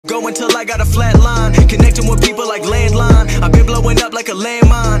Go until I got a flat line, connecting with people like landline. I've been blowing up like a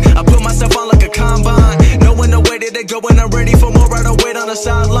landmine. I put myself on like a combine, knowing the way that they go and I'm ready for more. I don't wait on the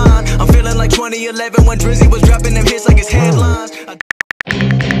sideline. I'm feeling like 2011 when Drizzy was dropping them hits like his headlines.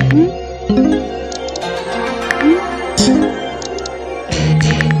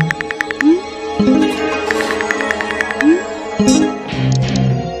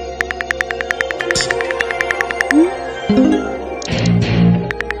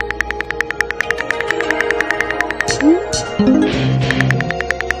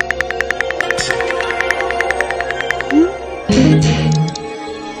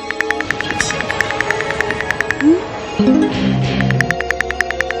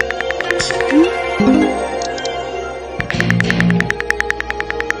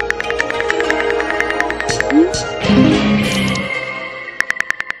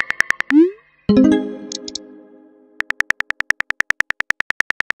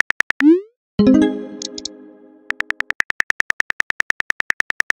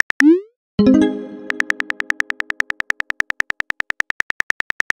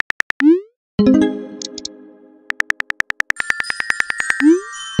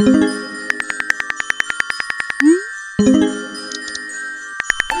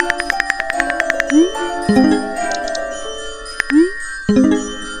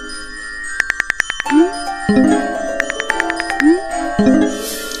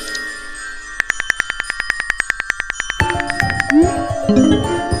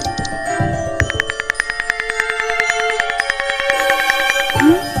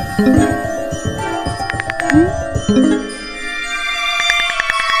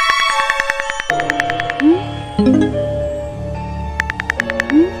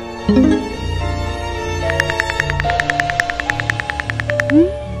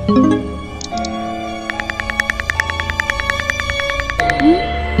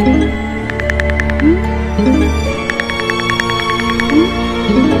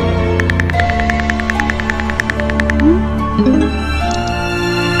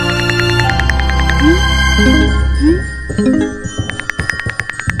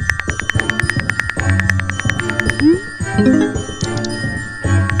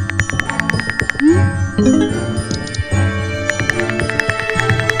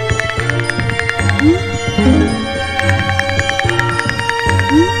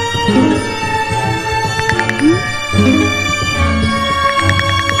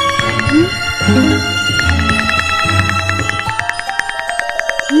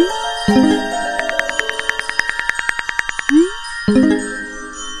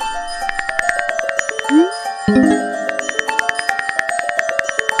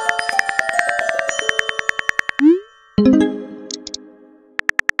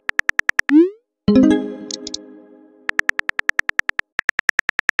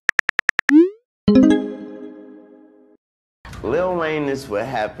 Lil Wayne is what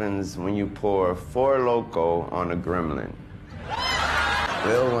happens when you pour 4 Loco on a gremlin.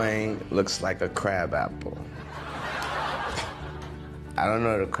 Lil Wayne looks like a crab apple. I don't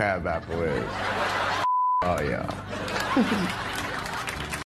know what a crab apple is. Oh, yeah.